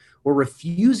circumstance, or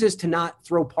refuses to not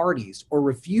throw parties, or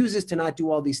refuses to not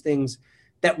do all these things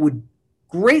that would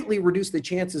greatly reduce the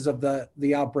chances of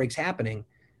the outbreaks happening,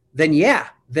 then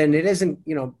it isn't,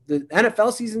 the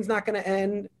NFL season's not going to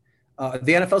end.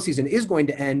 The NFL season is going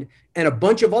to end, and a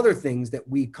bunch of other things that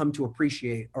we come to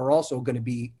appreciate are also going to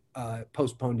be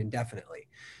postponed indefinitely.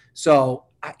 So,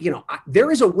 there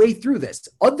is a way through this.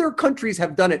 Other countries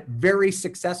have done it very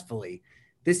successfully.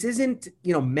 This isn't,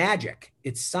 magic.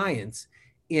 It's science.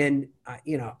 And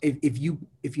if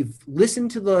you've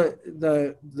listened to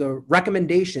the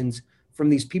recommendations from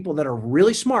these people that are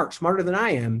really smarter than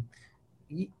I am,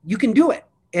 you can do it.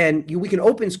 And we can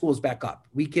open schools back up.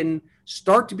 We can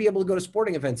start to be able to go to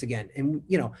sporting events again. And,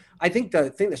 I think the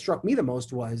thing that struck me the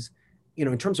most was,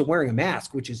 in terms of wearing a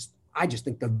mask, which is, I just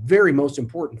think, the very most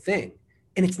important thing.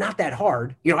 And it's not that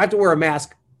hard. I have to wear a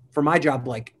mask for my job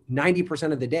like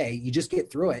 90% of the day. You just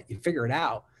get through it. You figure it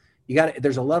out.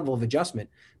 There's a level of adjustment.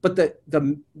 But the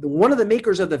one of the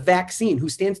makers of the vaccine, who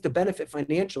stands to benefit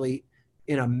financially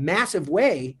in a massive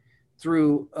way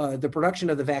through the production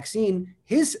of the vaccine,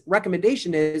 his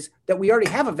recommendation is that we already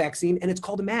have a vaccine and it's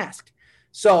called a mask.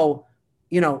 So,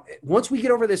 once we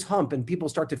get over this hump and people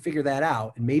start to figure that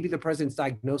out, and maybe the president's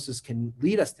diagnosis can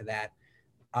lead us to that,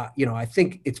 I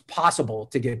think it's possible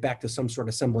to get back to some sort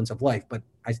of semblance of life, but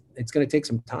it's going to take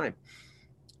some time.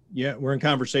 Yeah, we're in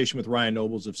conversation with Ryan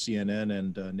Nobles of CNN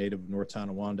and native of North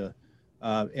Tonawanda.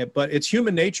 But it's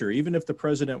human nature. Even if the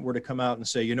president were to come out and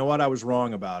say, you know what, I was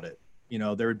wrong about it,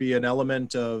 there would be an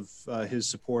element of his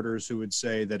supporters who would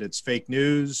say that it's fake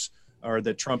news, or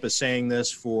that Trump is saying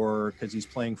this because he's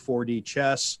playing 4D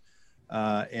chess.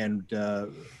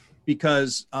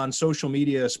 Because on social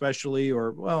media especially,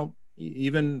 or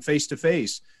even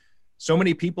face-to-face, so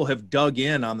many people have dug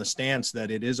in on the stance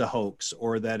that it is a hoax,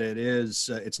 or that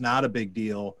it's not a big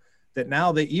deal, that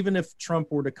now even if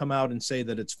Trump were to come out and say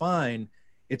that it's fine,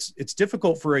 it's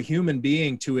difficult for a human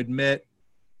being to admit,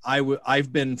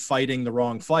 I've been fighting the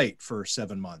wrong fight for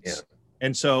 7 months. Yeah.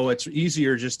 And so it's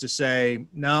easier just to say,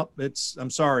 no,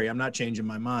 I'm sorry, I'm not changing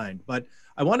my mind. But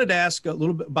I wanted to ask a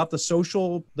little bit about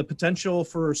the potential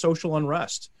for social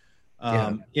unrest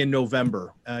in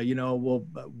November.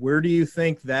 Where do you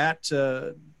think that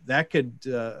could,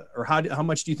 or how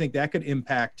much do you think that could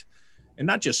impact, and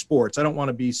not just sports? I don't want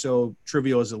to be so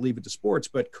trivial as to leave it to sports,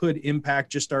 but could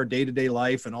impact just our day-to-day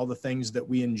life and all the things that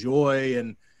we enjoy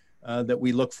and that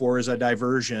we look for as a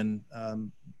diversion.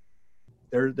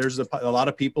 There's a lot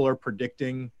of people are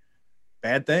predicting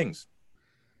bad things.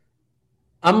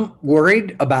 I'm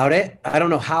worried about it. I don't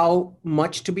know how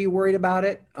much to be worried about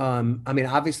it.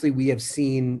 Obviously we have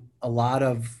seen a lot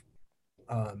of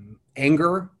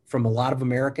anger from a lot of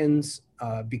Americans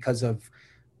because of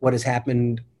what has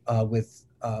happened with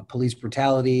police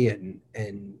brutality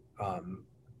and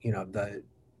the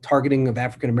targeting of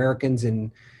African Americans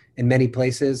in many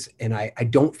places. And I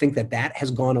don't think that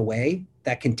has gone away.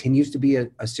 That continues to be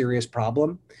a serious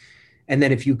problem. And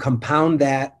then if you compound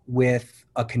that with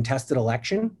a contested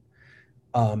election,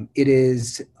 it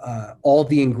is all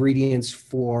the ingredients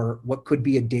for what could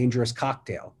be a dangerous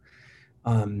cocktail.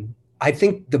 I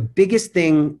think the biggest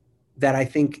thing that I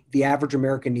think the average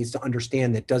American needs to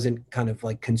understand, that doesn't kind of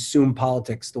like consume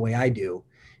politics the way I do,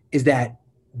 is that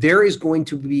there is going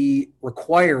to be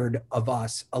required of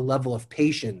us a level of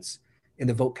patience in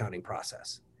the vote counting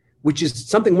process, which is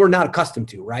something we're not accustomed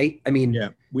to, right?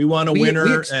 We want a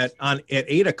winner at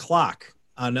 8:00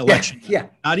 on election. Yeah.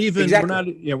 Not even,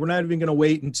 exactly. we're not even going to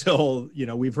wait until,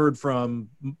 we've heard from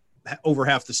over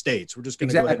half the states. We're just going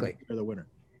to go ahead and declare the winner.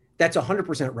 That's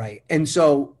 100% right. And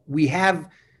so we have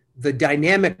the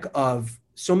dynamic of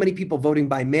so many people voting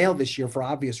by mail this year for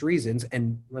obvious reasons.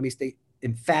 And let me state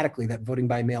emphatically that voting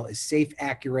by mail is safe,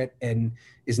 accurate, and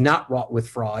is not wrought with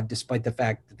fraud, despite the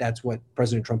fact that that's what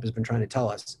President Trump has been trying to tell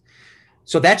us.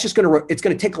 So that's just it's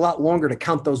going to take a lot longer to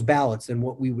count those ballots than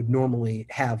what we would normally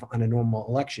have on a normal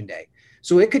election day.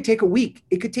 So it could take a week.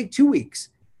 It could take 2 weeks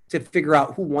to figure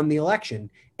out who won the election.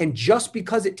 And just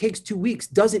because it takes 2 weeks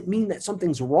doesn't mean that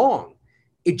something's wrong.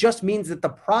 It just means that the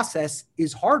process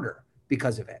is harder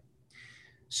because of it.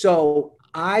 So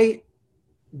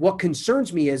what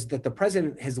concerns me is that the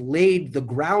president has laid the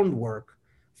groundwork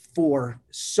for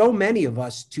so many of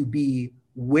us to be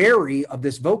wary of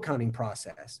this vote counting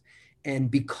process.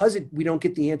 And because we don't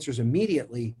get the answers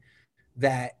immediately,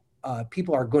 that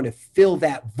people are going to fill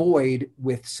that void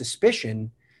with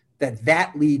suspicion,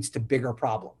 that leads to bigger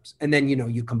problems. And then,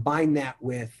 you combine that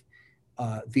with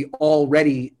the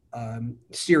already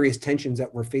serious tensions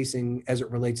that we're facing as it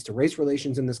relates to race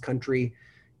relations in this country,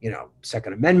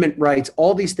 Second Amendment rights,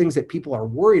 all these things that people are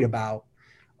worried about,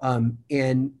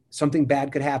 and something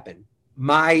bad could happen.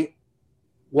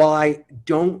 While I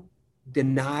don't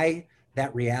deny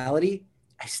that reality,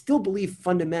 I still believe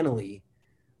fundamentally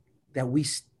that we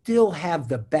still have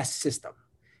the best system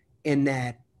and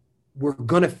that we're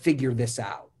going to figure this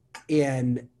out.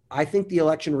 And I think the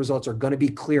election results are going to be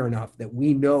clear enough that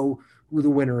we know who the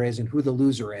winner is and who the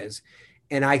loser is.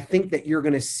 And I think that you're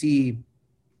going to see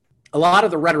a lot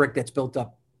of the rhetoric that's built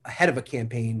up ahead of a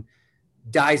campaign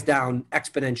dies down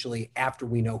exponentially after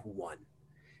we know who won.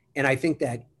 And I think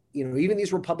that, even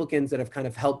these Republicans that have kind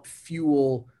of helped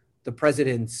fuel the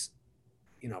president's,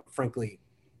 frankly,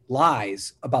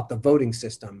 lies about the voting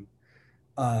system,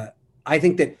 I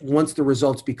think that once the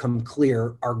results become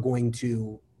clear, are going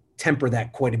to temper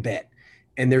that quite a bit.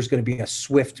 And there's going to be a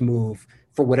swift move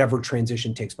for whatever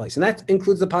transition takes place. And that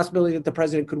includes the possibility that the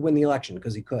president could win the election,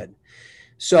 because he could.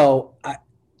 So,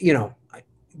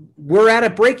 we're at a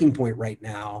breaking point right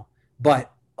now,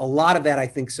 but a lot of that, I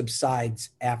think, subsides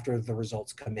after the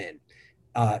results come in.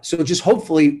 So just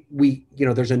hopefully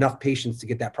there's enough patience to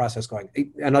get that process going.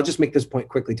 And I'll just make this point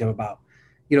quickly, Tim, about,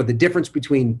 the difference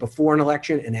between before an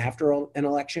election and after an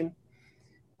election.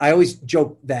 I always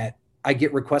joke that I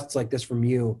get requests like this from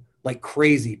you like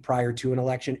crazy prior to an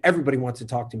election. Everybody wants to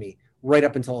talk to me right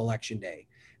up until election day.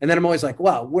 And then I'm always like,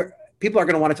 well, people are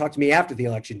going to want to talk to me after the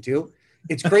election too.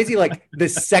 It's crazy. Like the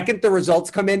second the results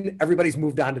come in, everybody's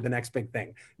moved on to the next big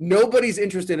thing. Nobody's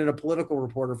interested in a political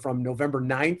reporter from November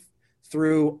 9th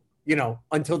through,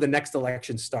 until the next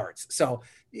election starts. So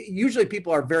usually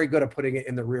people are very good at putting it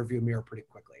in the rearview mirror pretty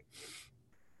quickly.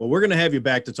 Well, we're going to have you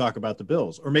back to talk about the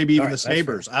Bills, or maybe even the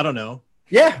Sabres. I don't know.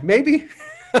 Yeah, maybe.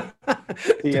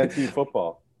 TNT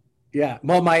football. Yeah.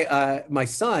 Well, my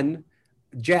son,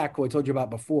 Jack, who I told you about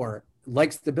before,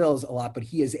 likes the Bills a lot, but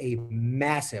he is a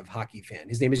massive hockey fan.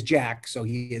 His name is Jack, so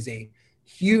he is a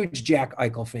huge Jack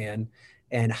Eichel fan,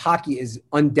 and hockey is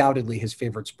undoubtedly his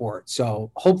favorite sport.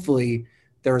 So hopefully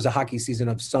there is a hockey season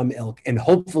of some ilk, and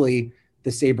hopefully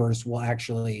the Sabres will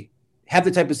actually have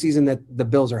the type of season that the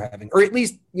Bills are having, or at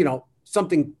least,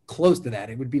 something close to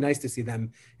that. It would be nice to see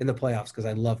them in the playoffs, because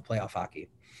I love playoff hockey.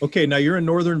 Okay, now you're in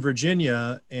Northern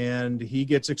Virginia, and he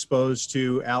gets exposed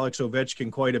to Alex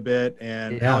Ovechkin quite a bit,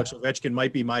 and Alex Ovechkin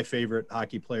might be my favorite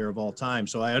hockey player of all time.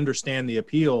 So I understand the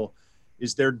appeal.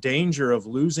 Is there danger of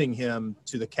losing him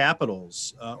to the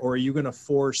Capitals, or are you going to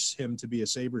force him to be a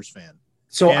Sabres fan?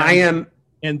 So I am.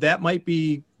 And that might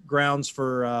be grounds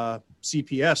for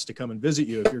CPS to come and visit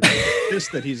you if you're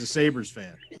pissed that he's a Sabres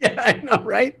fan. Yeah, I know,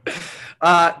 right?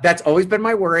 That's always been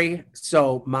my worry.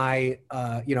 So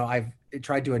I've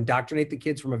tried to indoctrinate the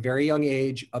kids from a very young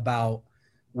age about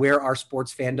where our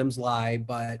sports fandoms lie.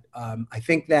 But I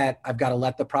think that I've got to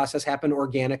let the process happen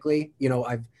organically.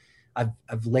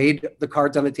 I've laid the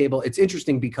cards on the table. It's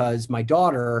interesting because my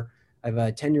daughter, I have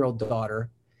a 10-year-old daughter,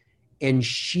 and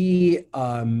she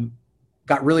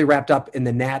got really wrapped up in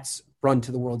the Nats run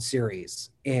to the World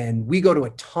Series. And we go to a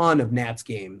ton of Nats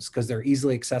games because they're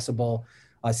easily accessible.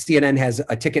 CNN has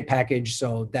a ticket package,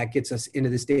 so that gets us into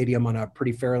the stadium on a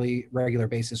pretty fairly regular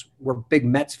basis. We're big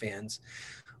Mets fans.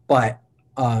 But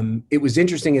it was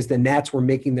interesting as the Nats were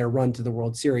making their run to the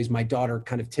World Series, my daughter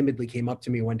kind of timidly came up to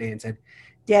me one day and said,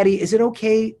 "Daddy, is it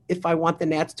okay if I want the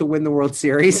Nats to win the World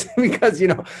Series?" Because,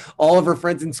 all of her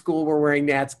friends in school were wearing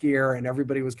Nats gear and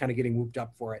everybody was kind of getting whooped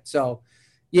up for it. So,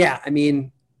 yeah, I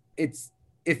mean, if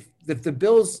the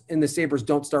Bills and the Sabres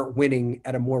don't start winning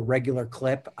at a more regular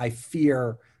clip, I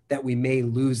fear that we may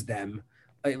lose them,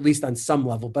 at least on some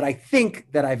level. But I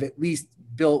think that I've at least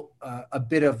built a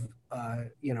bit of,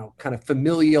 kind of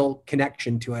familial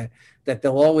connection to it, that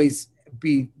they'll always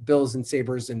be Bills and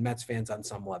Sabres and Mets fans on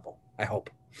some level, I hope.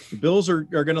 The Bills are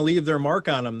going to leave their mark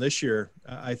on them this year,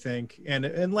 I think,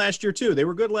 and last year too. They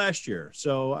were good last year,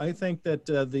 so I think that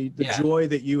the joy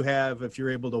that you have if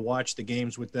you're able to watch the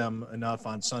games with them enough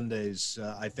on Sundays,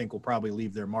 I think will probably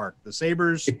leave their mark. The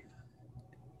Sabres,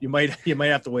 you might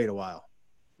have to wait a while.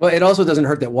 Well, it also doesn't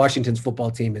hurt that Washington's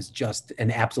football team is just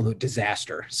an absolute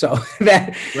disaster, so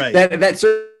that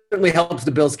certainly helps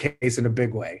the Bills' case in a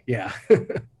big way. Yeah.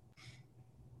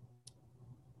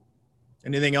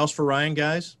 Anything else for Ryan,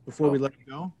 guys, before we let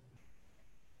you go?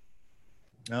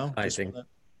 No? I think.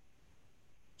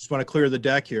 Just want to clear the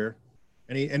deck here.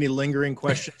 Any lingering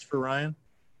questions for Ryan?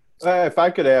 If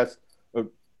I could ask,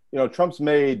 Trump's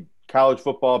made college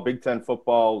football, Big Ten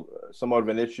football, somewhat of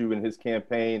an issue in his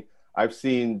campaign. I've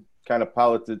seen kind of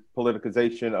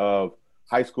politicization of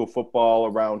high school football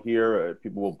around here.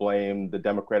 People will blame the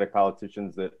Democratic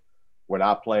politicians that we're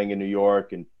not playing in New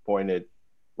York and point at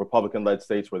Republican-led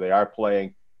states where they are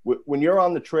playing. When you're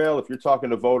on the trail, if you're talking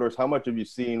to voters, how much have you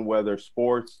seen whether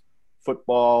sports,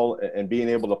 football, and being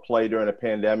able to play during a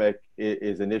pandemic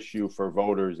is an issue for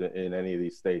voters in any of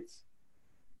these states?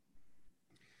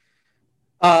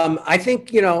 I think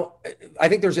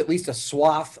there's at least a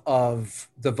swath of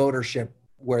the votership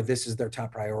where this is their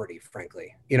top priority,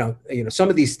 frankly. Some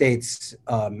of these states,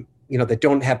 that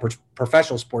don't have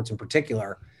professional sports in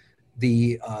particular,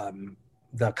 the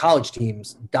college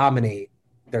teams dominate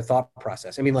their thought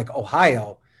process. I mean, like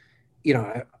Ohio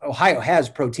has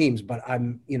pro teams, but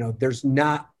there's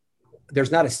not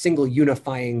a single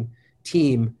unifying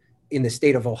team in the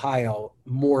state of Ohio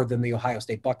more than the Ohio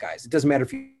State Buckeyes. It doesn't matter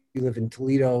if you live in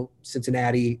Toledo,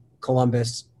 Cincinnati,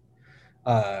 Columbus,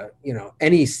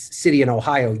 any city in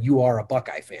Ohio, you are a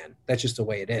Buckeye fan. That's just the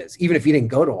way it is, even if you didn't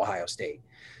go to Ohio State.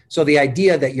 So the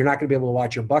idea that you're not going to be able to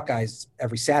watch your Buckeyes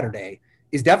every Saturday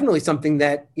is definitely something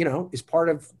that, is part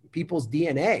of people's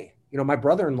DNA. My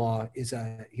brother-in-law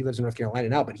he lives in North Carolina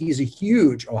now, but he's a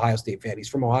huge Ohio State fan. He's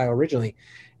from Ohio originally.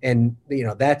 And,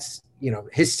 that's,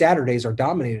 his Saturdays are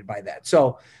dominated by that.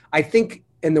 So I think,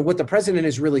 what the president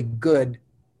is really good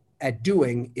at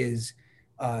doing is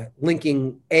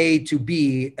linking A to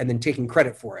B and then taking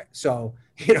credit for it. So,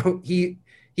 he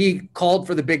called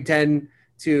for the Big Ten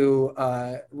to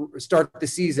start the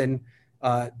season.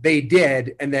 They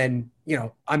did. And then,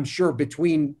 I'm sure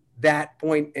between that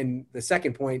point and the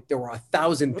second point, there were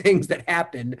 1,000 things that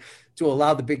happened to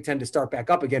allow the Big Ten to start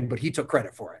back up again, but he took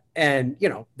credit for it. And,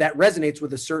 that resonates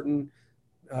with a certain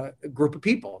group of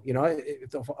people.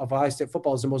 If Ohio State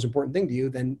football is the most important thing to you,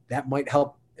 then that might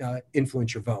help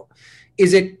influence your vote.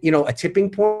 Is it, a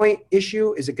tipping point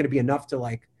issue? Is it going to be enough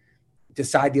to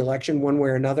decide the election one way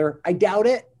or another? I doubt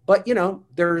it, but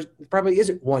there probably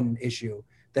isn't one issue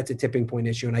that's a tipping point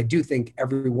issue. And I do think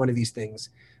every one of these things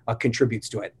contributes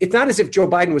to it. It's not as if Joe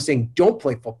Biden was saying, don't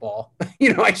play football.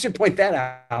 I should point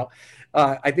that out.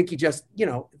 I think he just,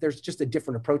 there's just a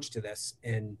different approach to this.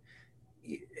 And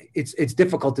it's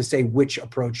difficult to say which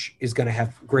approach is going to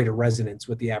have greater resonance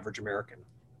with the average American.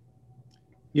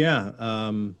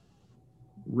 Yeah.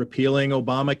 Repealing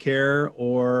Obamacare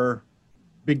or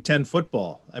Big Ten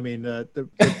football. I mean,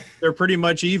 they're pretty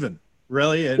much even.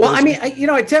 Really? Well, I mean,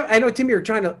 I know, Tim,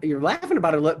 you're laughing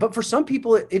about it, but for some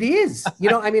people it is,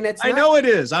 I know it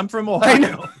is. I'm from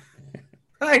Ohio.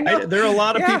 I know. There are a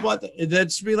lot of people out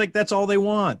there that's all they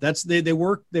want. They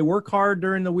work hard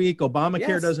during the week.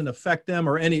 Obamacare doesn't affect them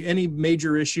or any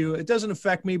major issue. It doesn't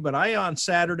affect me, but on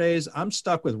Saturdays, I'm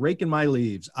stuck with raking my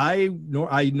leaves. I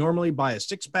normally buy a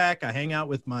 6-pack. I hang out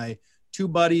with my 2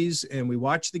 buddies and we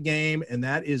watch the game. And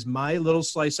that is my little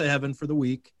slice of heaven for the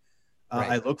week. Right.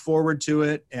 I look forward to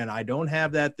it, and I don't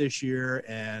have that this year.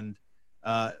 And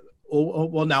now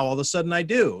all of a sudden I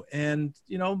do, and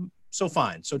so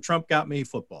fine. So Trump got me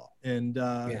football, and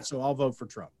so I'll vote for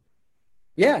Trump.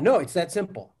 Yeah, no, it's that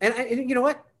simple. And you know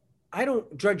what? I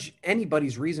don't judge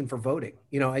anybody's reason for voting.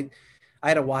 I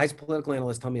had a wise political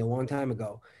analyst tell me a long time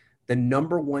ago, the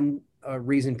number one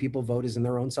reason people vote is in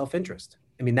their own self-interest.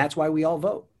 I mean, that's why we all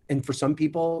vote. And for some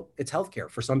people, it's healthcare.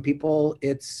 For some people,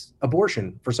 it's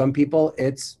abortion. For some people,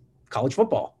 it's college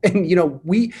football. And,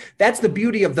 that's the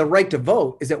beauty of the right to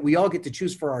vote, is that we all get to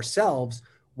choose for ourselves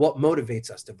what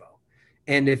motivates us to vote.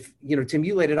 And if, Tim,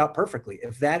 you laid it out perfectly.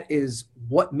 If that is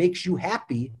what makes you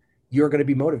happy, you're going to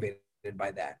be motivated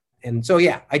by that. And so,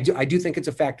 yeah, I do think it's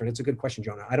a factor. And it's a good question,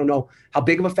 Jonah. I don't know how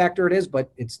big of a factor it is,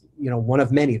 but it's, one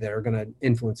of many that are going to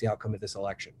influence the outcome of this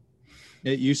election.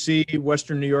 You see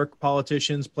Western New York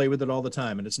politicians play with it all the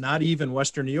time. And it's not even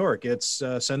Western New York. It's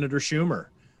Senator Schumer.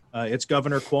 It's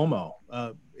Governor Cuomo.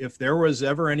 If there was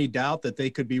ever any doubt that they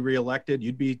could be reelected,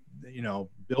 you'd be,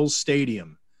 Bill's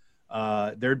Stadium.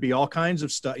 There'd be all kinds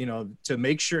of stuff, to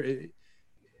make sure.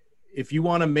 If you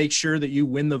want to make sure that you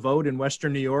win the vote in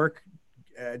Western New York,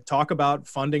 talk about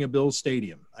funding a Bill's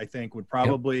Stadium, I think would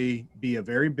probably be a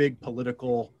very big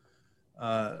political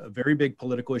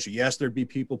issue. Yes, there'd be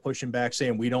people pushing back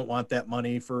saying we don't want that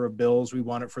money for Bills, we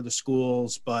want it for the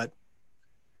schools. But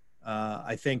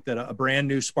I think that a brand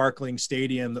new sparkling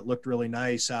stadium that looked really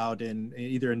nice out in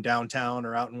either in downtown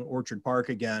or out in Orchard Park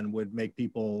again would make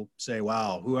people say,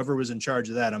 wow, whoever was in charge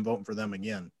of that, I'm voting for them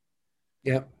again.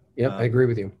 Yep. I agree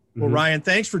with you. Well, Ryan,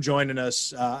 thanks for joining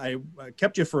us. I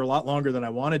kept you for a lot longer than I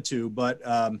wanted to, but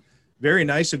very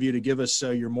nice of you to give us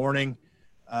your morning.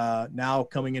 Now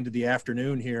coming into the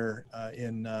afternoon here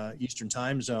in Eastern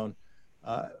time zone.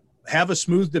 Have a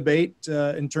smooth debate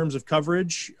in terms of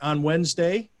coverage on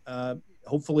Wednesday.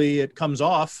 Hopefully it comes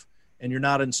off and you're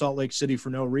not in Salt Lake City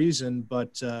for no reason,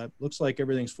 but looks like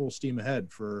everything's full steam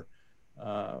ahead for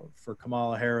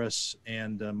Kamala Harris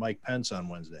and Mike Pence on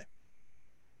Wednesday.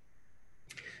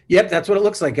 Yep, that's what it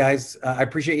looks like, guys. I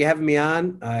appreciate you having me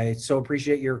on. I so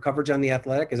appreciate your coverage on The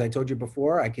Athletic. As I told you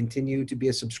before, I continue to be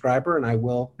a subscriber, and I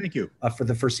will. Thank you. For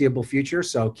the foreseeable future.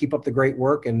 So keep up the great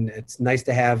work, and it's nice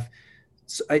to have.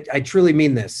 I truly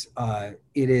mean this.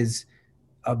 It is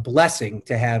a blessing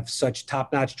to have such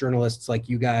top-notch journalists like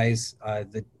you guys,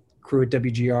 the crew at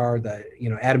WGR,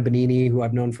 Adam Bonini, who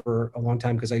I've known for a long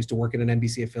time because I used to work at an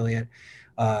NBC affiliate.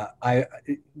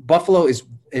 Buffalo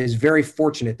is very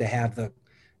fortunate to have the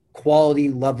quality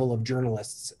level of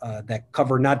journalists that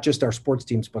cover not just our sports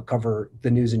teams, but cover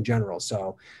the news in general.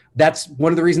 So that's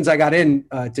one of the reasons I got in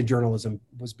to journalism,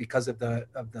 was because of the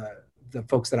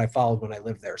folks that I followed when I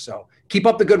lived there. So keep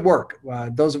up the good work.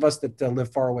 Those of us that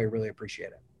live far away really appreciate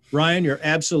it. Ryan, you're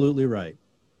absolutely right.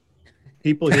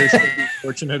 People here should be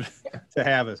fortunate to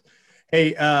have us.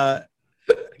 Hey,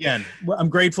 again, I'm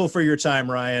grateful for your time,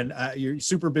 Ryan. You're a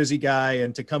super busy guy,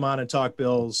 and to come on and talk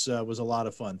Bills was a lot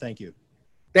of fun. Thank you.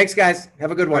 Thanks, guys.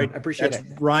 Have a good one. Right. I appreciate That's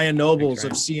it. Ryan Nobles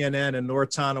of CNN in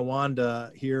North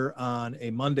Tonawanda here on a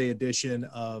Monday edition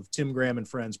of Tim Graham and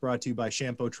Friends, brought to you by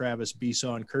Shampo, Travis,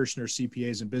 Besaw, Kirshner,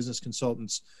 CPAs and Business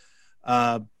Consultants.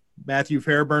 Matthew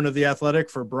Fairburn of The Athletic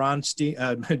for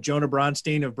Bronstein, Jonah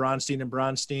Bronstein of Bronstein and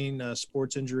Bronstein,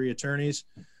 sports injury attorneys.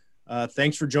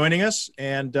 Thanks for joining us.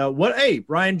 And hey,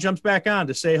 Ryan jumps back on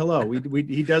to say hello.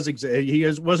 He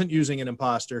wasn't using an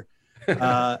imposter.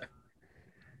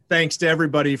 Thanks to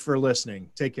everybody for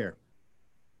listening. Take care.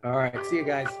 All right. See you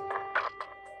guys.